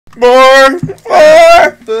Born for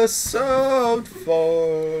episode 4.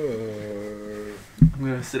 I'm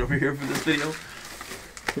gonna sit over here for this video.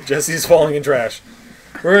 Jesse's falling in trash.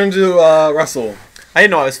 We're gonna do Russell. I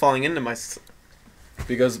didn't know I was falling into my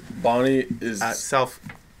Because Bonnie is self.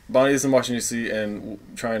 Bonnie is in Washington D.C. and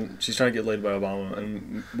she's trying to get laid by Obama,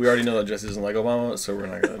 and we already know that Jesse doesn't like Obama, so we're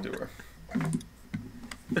not gonna do her.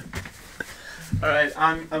 All right,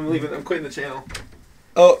 I'm leaving. I'm quitting the channel.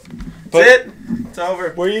 Oh, That's it. It's over.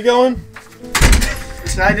 Where are you going?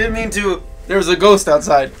 I didn't mean to. There was a ghost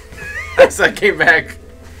outside. So I came back.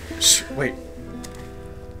 Shh, wait.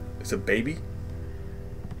 It's a baby?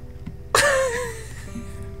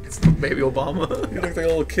 It's baby Obama. You look like a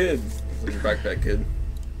little kid. It's like your backpack kid.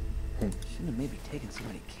 Shouldn't have maybe taken so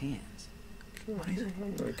many cans. So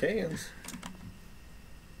many cans.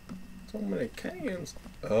 So many cans.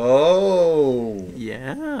 Oh.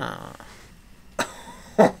 Yeah.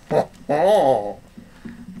 Oh.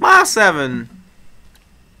 Mile 7.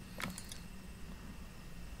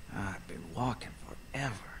 I've been walking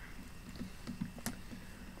forever.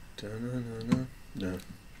 No.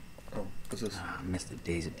 Oh, what's this? I miss the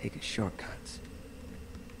days of taking shortcuts.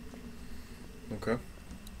 Okay.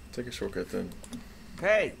 Take a shortcut then.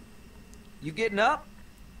 Hey, you getting up?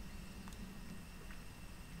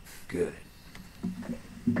 Good.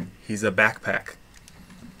 He's a backpack.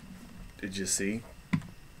 Did you see?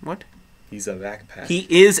 What? He's a backpack. He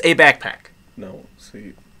is a backpack. No,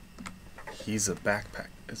 see. He's a backpack.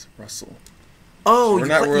 It's Russell. Oh, We're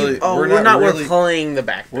not really. We're playing the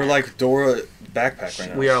backpack. We're like Dora backpack right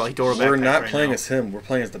now. We are like Dora backpack. We're not right playing now. as him. We're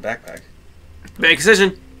playing as the backpack. Make a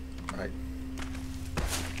decision. Alright.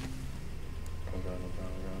 Oh god, oh god,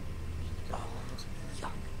 oh god.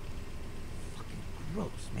 Yuck. Fucking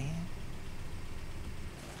gross, man.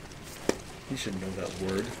 You should know that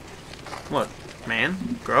word. What?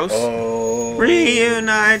 Man? Gross? Oh.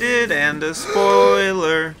 Reunited and a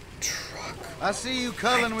spoiler. Truck. I see you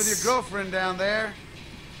cuddling with your girlfriend down there.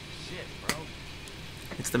 Shit, bro.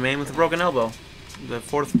 It's the man with the broken elbow. The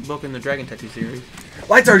 4th book in the Dragon Tattoo series.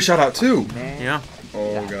 Lights already shot out too. Man. Yeah.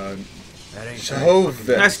 Oh god. That ain't So right.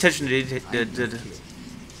 that. Nice attention to detail.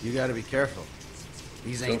 You gotta be careful.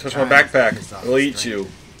 These Don't ain't touch my times to backpack. piss off It'll a eat stranger. you.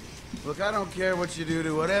 Look, I don't care what you do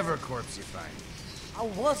to whatever corpse you find. I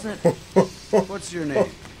wasn't. What's your name?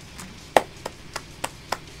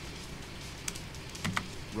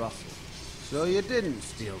 Russell. So you didn't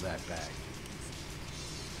steal that bag.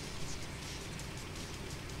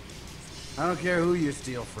 I don't care who you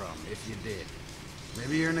steal from, if you did.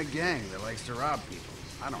 Maybe you're in a gang that likes to rob people.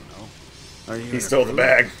 I don't know. Are you He in a stole the crew?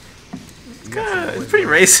 bag. You got some It's boys pretty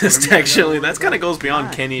working racist, for me, I actually. gotta That work kind of with. goes beyond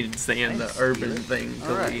Fine. Kenny saying the urban thing to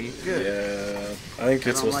Alright, be. good. Yeah. I think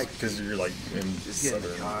it's I don't like- because you're like in Just get in the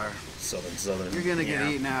southern. car. Southern. You're gonna get Yeah.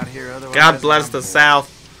 eaten out here otherwise. God bless I'm the bored.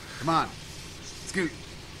 South. Come on. Scoot.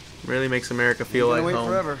 Really makes America Ain't feel gonna like wait home.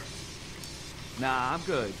 forever. Nah, I'm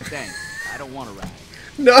good. Thanks. I don't want to ride.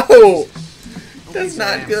 No! Don't be That's so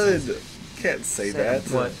not damn good. sensitive. Can't say Say that.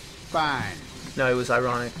 What? Fine. No, it was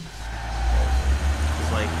ironic.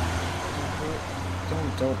 It's like,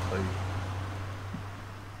 Don't play.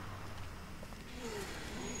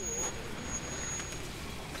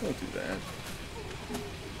 Don't do that.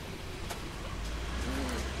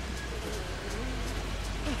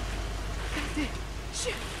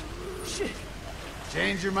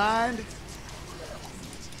 Change your mind?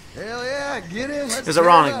 Hell yeah, get in. Let's it's get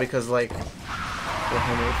ironic up. because like we're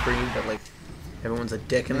homo free, but like everyone's a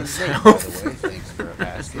dick in the Name's Nate, by the South. way. Thanks for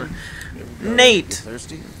asking. Nate,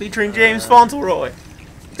 Thirsty? featuring James Fauntleroy,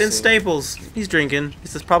 Vince Staples. He's drinking.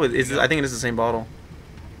 This is probably. I think it is the same bottle.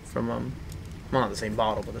 From well, not the same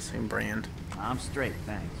bottle, but the same brand. I'm straight,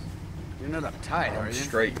 thanks. You're not uptight, are I'm you?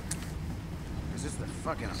 straight. This is the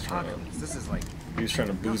fucking apocalypse. This is like... He was trying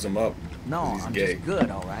to booze him up. No, 'cause he's I'm gay. just good,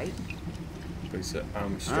 all right? But he said,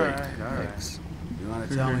 I'm straight. All right. Thanks. You want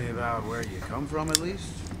to tell me about where you come from, at least?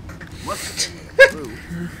 What's the crew?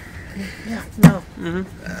 Yeah. No.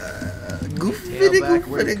 Tailback,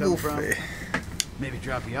 where you come from? Maybe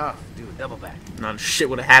drop you off, do a double back. Not a shit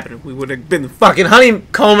would have happened if we would have been the fucking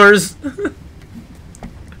honeycombers.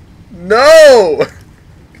 No!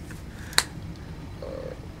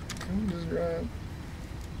 Can we just drive?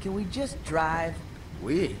 Can we just drive?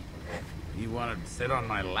 We? You want to sit on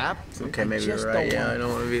my lap? Okay, maybe just you're right. don't Yeah, want- I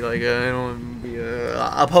don't want to be like I don't want to be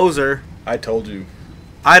a poser. I told you.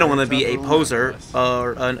 I don't want to be a Trouble poser with us.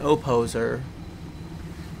 or an opposer.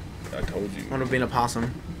 I told you. I want to be an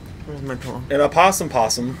opossum. Where's my pillow? And a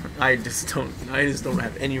possum. I just don't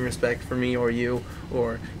have any respect for me or you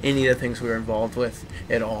or any of the things we were involved with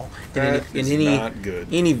at all. That is not good.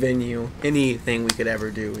 Any venue, anything we could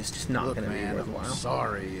ever do is just not Look, going to be man, I'm worthwhile.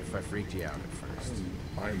 sorry if I freaked you out at first.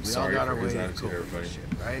 I'm We all sorry got for our his way of attitude, coping everybody. with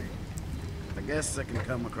shit, right? I guess I can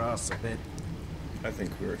come across a bit. I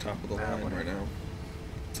think we're top of the line right now.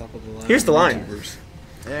 Top of the line. Here's the line. YouTubers.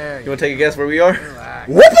 There You want to take a guess where we are?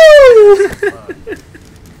 Relax. Whoopoo!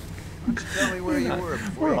 Why don't you tell me where you were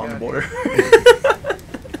before We're you on the got border.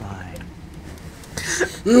 Fine.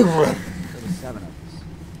 There were 7 of us.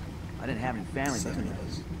 I didn't have any family Seven there. of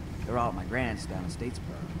us. They were all at my grand's down in Statesboro.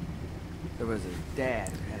 There was a dad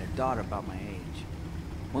who had a daughter about my age.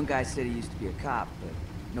 One guy said he used to be a cop, but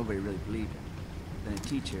nobody really believed him. Then a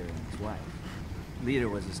teacher and his wife. Leader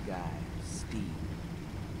was this guy, Steve.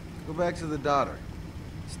 Go back to the daughter.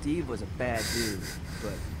 Steve was a bad dude,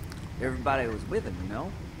 but everybody was with him, you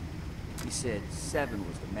know? He said 7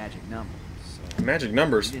 was the magic number, so Magic he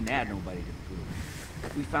numbers. didn't add nobody to the group.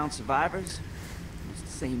 If we found survivors, it was the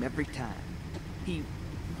same every time. He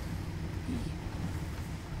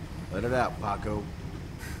Let it out, Paco.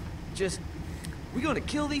 just, we gonna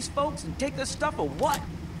kill these folks and take their stuff or what?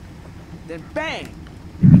 Then bang,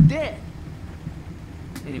 they'd be dead.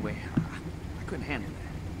 Anyway, I couldn't handle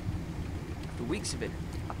that. After weeks of it,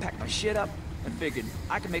 I packed my shit up and figured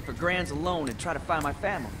I could make for grands alone and try to find my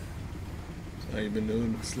family. How you been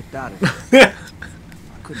doing? I slipped out of it. I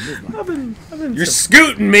couldn't live like that. I've been You're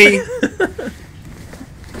scooting me.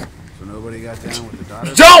 So nobody got down with the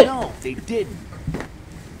daughter? Don't. No, they didn't.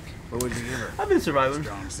 What would you give her? I've been surviving.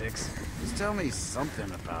 Strong 6. Just tell me something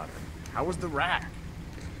about her. How was the rack?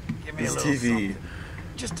 Give me This a little TV. something.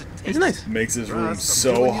 Just a taste. It's nice. Makes this room Russ, I'm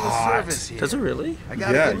so doing you a hot. service here. Does it really? I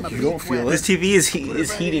gotta Yeah, get my you don't feet feel wet. This TV is Put it right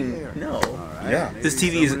heating. here. No. All right, Yeah. maybe This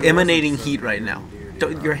TV is somebody emanating wasn't heat so right now. dear to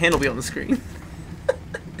Don't, your your hand will be on the screen.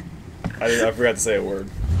 I forgot to say a word.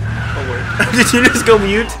 Did you just go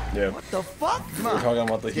mute? Yeah. What the fuck? Come We're on. talking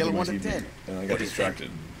about the heat Scale of of my 1 to TV, 10. and I got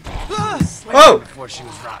distracted. Slammed Oh! her before she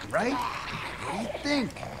was rotten, right? What do you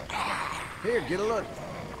think? Here, get a look.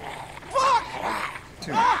 Fuck!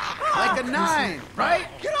 Like a 9, right?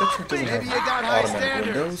 Get That off truck me! doesn't Maybe have you got high automatic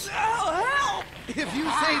standards. windows. Help! If you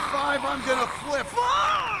say 5, I'm gonna flip.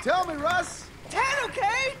 Fuck! Tell me, Russ. 10,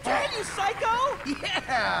 okay? 10, you psycho!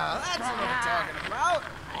 Yeah, that's what I'm talking about.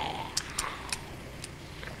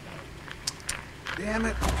 Damn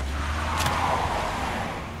it.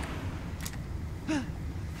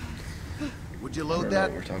 Would you I load don't know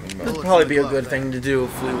that? what we're talking Pull about. it Probably to be the a good glove thing bag. to do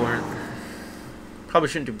if we weren't. Probably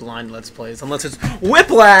shouldn't do blind Let's Plays unless it's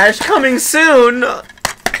Whiplash coming soon.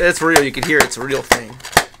 It's real. You can hear it's a real thing.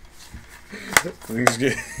 Things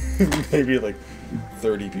get maybe like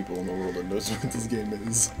 30 people in the world that knows what this game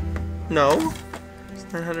is. No. It's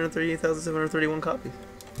 938,731 copies.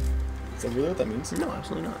 Is that really what that means? No,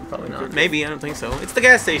 absolutely not. Probably not. Okay. Maybe. I don't think so. It's the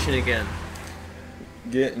gas station again.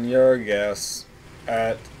 Getting your gas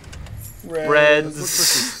at Reds. Look for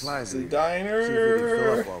some supplies The in here. See if we can fill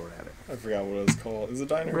diner. up while we're at it. I forgot what it was called. Is it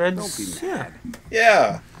diner? Reds. Don't be Yeah. mad.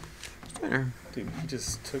 Yeah. Diner. Dude, he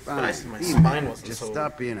just took Fine. Nice, my Be spine mad. wasn't Just so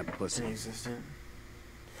stop being a pussy. inexistent.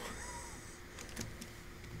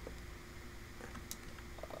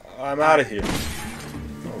 I'm out of here.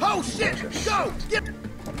 Oh shit! Go! Get!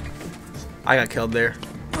 I got killed there.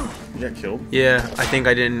 You got killed? Yeah, I think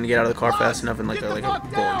I didn't get out of the car Russ, fast enough and like get a the bullet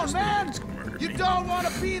fuck down, just man! murdered You me. don't want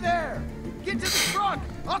to be there. Get to the truck.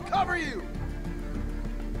 I'll cover you.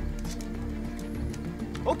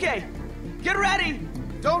 Okay, get ready!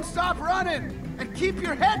 Don't stop running and keep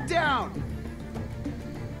your head down.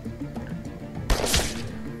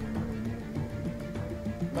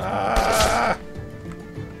 Ah!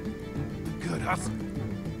 Good hustle.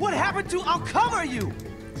 What happened to I'll cover you?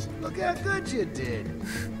 Look how good you did.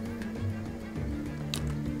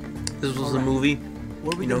 This was the movie.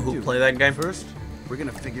 What are we You know gonna who do? played that guy? First, we're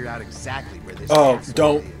gonna figure out exactly where this Oh, castle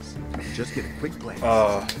don't. is. Just get a quick glance.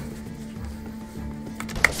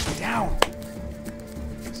 Down.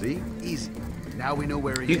 See? Easy. Now we know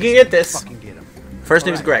where he is. You can get this. Fucking get him. First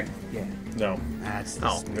name's All Greg. Yeah. No. That's the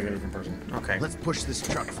Oh. I'm thinking of a different person. Okay. Let's push this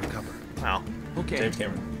truck for cover. Wow. Okay. James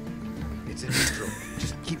Cameron. It's in neutral.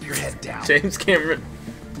 Just keep your head down. James Cameron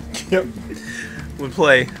Yep. would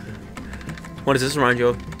play. What does this remind you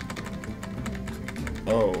of?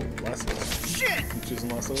 Oh, Last of Us. Shit! Choosing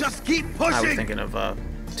Last of Us? Just keep I was pushing. thinking of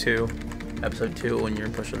episode 2 when you're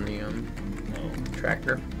pushing the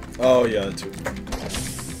tractor. Oh, yeah, the two.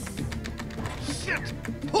 Shit!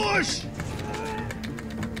 Push!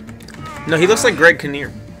 No, he looks like Greg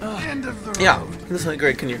Kinnear. End of the road. Yeah, he looks like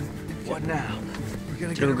Greg Kinnear. What now? We're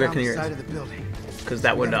gonna Doing get Greg around the Kinnear. side of the building. because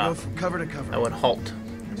that would Go from cover to cover. that would halt.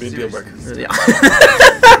 Be a deal breaker. Yeah.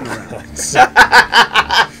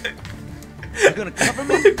 You're gonna cover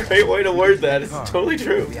me? Great way to word that. It's totally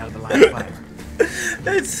true. Be out of the line of fire.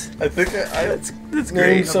 That's I think that's name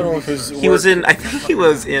great. someone who's He was in. I think he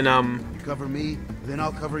was in Cover me, then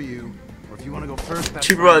I'll cover you. Or if you want to go first, that's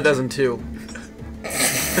Cheaper fine. Brother Dozen 2.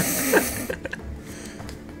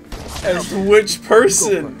 As which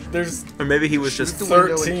person? There's Or maybe he was just. Shoot the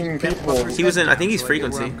window and 13 keep that people. fucker He was in- I think he's till I get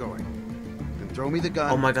where Frequency. I'm going. Then throw me the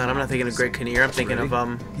gun. Oh my god, I'm not thinking of Greg Kinnear. I'm thinking of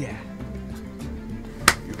Yeah.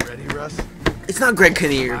 You ready, Russ? It's not Greg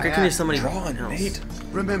Kinnear. My Greg Kinnear's ass. somebody Draw on else. Nate.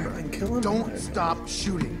 Remember, And kill him. don't stop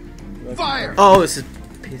shooting. Fire! Oh, this is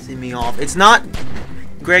pissing me off. It's not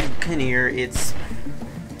Greg Kinnear. It's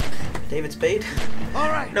David Spade. All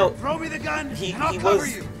right. No. Throw me the gun, He and I'll cover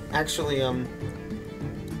was you. actually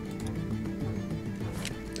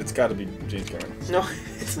It's got to be James Cameron. No,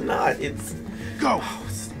 it's not. It's Go.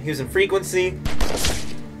 he was in Frequency,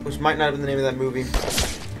 which might not have been the name of that movie.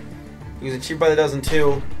 He was in Cheaper by the Dozen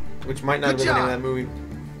 2, which might not have Good been the name job. of that movie.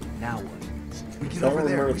 Now what? We get Someone over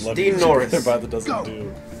there. remembered Love Dean You Norris. by the doesn't Go.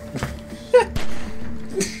 do.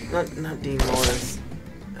 Not Dean Norris.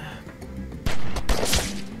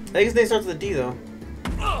 I think his name starts with a D though.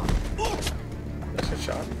 That's a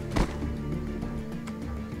shot.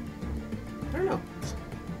 I don't know.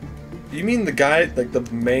 You mean the guy, like the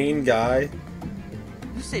main guy,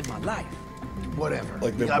 You saved my life. Whatever.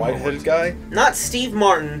 like the We got more white-headed work. guy? Not Steve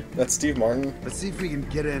Martin, That's Steve Martin. Let's see if we can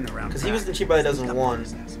get in around. because he was back. in Cheaper by the Dozen Got 1.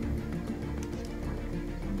 his ass.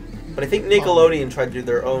 But I think Nickelodeon tried to do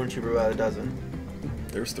their own Cheaper by the Dozen.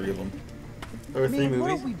 There's 3 of them. There were 3 Man,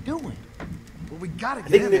 what are movies. we doing? Well, we gotta I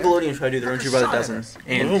get think in there. Nickelodeon tried to do their own Fucker Cheaper by the shot at Dozen, us. One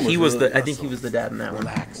and of them he was was the. really I think he was the dad in that one.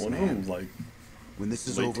 Relax, One of man. them, like, When this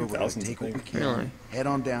is late over, we're gonna 2000s, take I what we think. can. Really? Head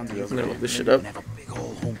on down to I'm I'm the gonna look this shit up. and have a big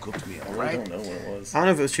old home cooked meal. All I right? don't know what it was. I don't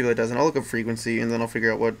know if it was Cheaper by the Dozen. I'll look up Frequency, and then I'll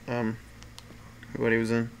figure out what he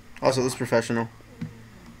was in. Also, this is Professional.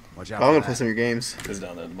 Watch Oh, out. I'm for gonna play that. some of your games. It's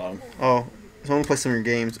down there at the bottom. Oh, so I'm gonna play some of your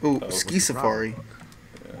games. Ooh, Oh, Ski what's the Safari.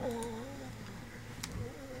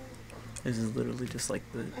 This is literally just like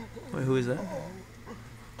the. Wait, who is that?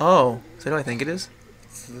 Oh, is that who I think it is?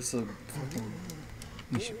 Is this a fucking...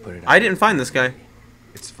 You should put it. I didn't find this guy.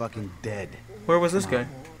 It's fucking dead. Where was this guy?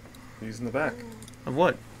 He's in the back Of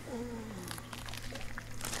what?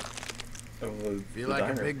 of the Feel the like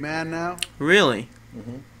diner. a big man now? Really?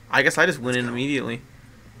 Mm-hmm. I guess I just went in immediately.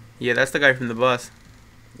 Yeah, that's the guy from the bus.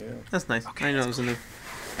 Yeah. That's nice. Okay, I know it let's was in the.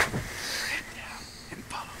 And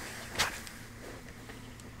follow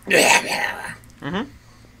me. Mm-hmm.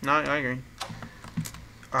 No, I agree.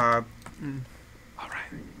 All right.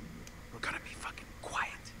 We're gonna be fucking quiet.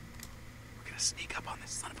 We're gonna sneak up on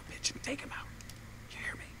this son of a bitch and take him out. You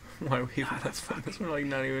hear me? Why are we even? That's fun. That's like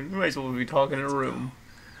not even. We might as well be talking in a room.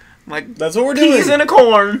 Like That's what we're doing. peas in a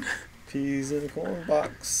corn. Peas in a corn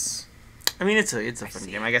box. I mean, it's a fun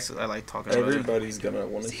game. I guess I like talking about it. Everybody's gonna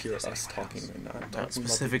want to hear us talking and not talking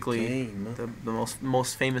Specifically, about the game. the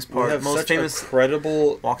most famous We part, have most such famous a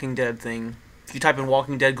credible. Walking Dead thing. If you type in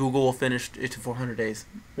Walking Dead, Google will finish it to 400 days.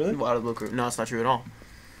 Really? Out of the book. No, it's not true at all.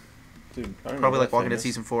 Dude, I don't Probably know like Walking Dead famous.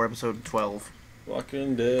 season 4, episode 12.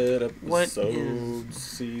 Walking Dead What episode is-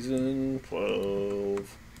 season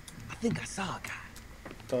 12. I think I saw a guy.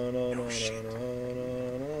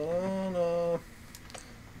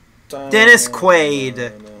 Dennis Quaid.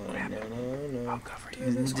 I'll cover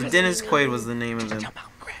you. Dennis Quaid was the name of him. Jump out,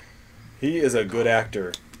 grab. He is a good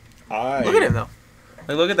actor. Look at him though.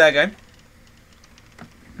 Like, look at that guy.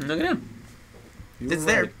 Look at him. You It's were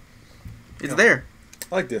there. right. It's Yeah. there.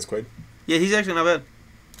 I like Dennis Quaid. Yeah, he's actually not bad.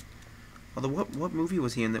 Although, what movie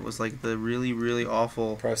was he in that was like the really, really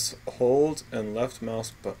awful? Press hold and left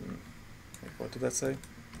mouse button. Wait, what did that say?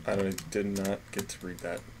 Did not get to read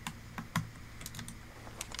that.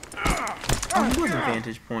 Oh, he was in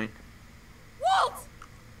Vantage Point. Walt!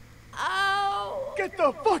 Oh! Get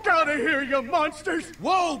the fuck out of here, you monsters!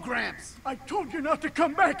 Whoa, Gramps! I told you not to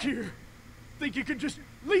come back here. Think you could just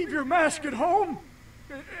leave your mask at home?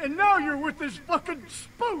 And now you're with this fucking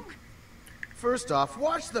spook. First off,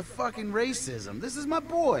 watch the fucking racism. This is my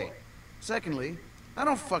boy. Secondly, I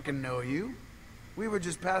don't fucking know you. We were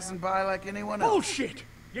just passing by like anyone else. Bullshit!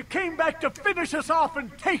 You came back to finish us off and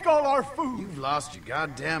take all our food. You've lost your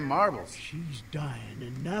goddamn marbles. She's dying,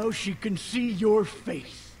 and now she can see your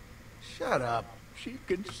face. Shut up. She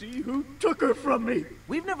can see who took her from me.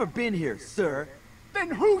 We've never been here, sir.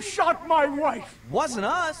 Then who shot my wife? Wasn't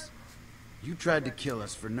us. You tried to kill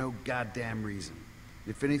us for no goddamn reason.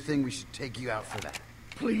 If anything, we should take you out for that.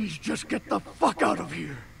 Please just get the fuck out of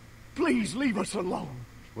here. Please leave us alone.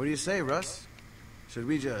 What do you say, Russ? Should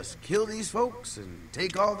we just kill these folks and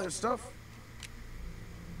take all their stuff?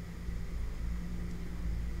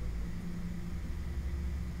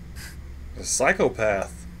 A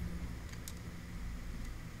psychopath.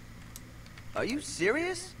 Are you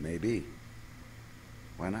serious? Maybe.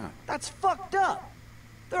 Why not? That's fucked up.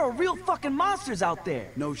 There are real fucking monsters out there.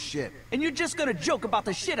 No shit. And you're just gonna joke about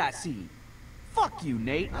the shit I see. Fuck you,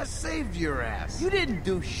 Nate. I saved your ass. You didn't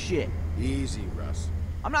do shit. Easy, Russ.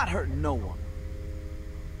 I'm not hurting no one.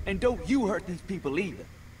 And don't you hurt these people either.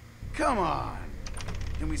 Come on.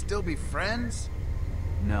 Can we still be friends?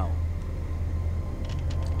 No.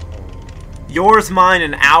 Yours, Mine,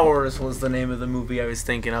 and Ours was the name of the movie I was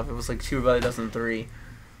thinking of. It was like Cheaper by the Dozen 3.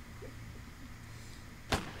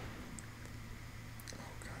 I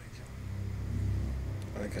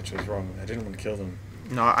think I chose wrong. I didn't want to kill them.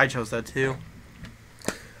 No, I chose that too.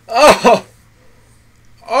 Oh!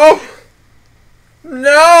 Oh!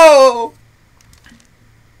 No!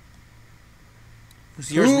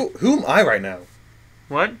 Was yours? Who am I right now?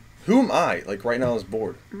 What? Who am I? Like, right now I was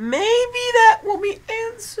bored. Maybe that will be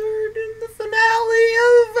answered in the finale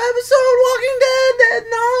of episode Walking Dead at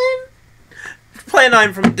 9. Plan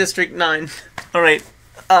 9 from District 9. Alright,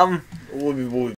 We'll be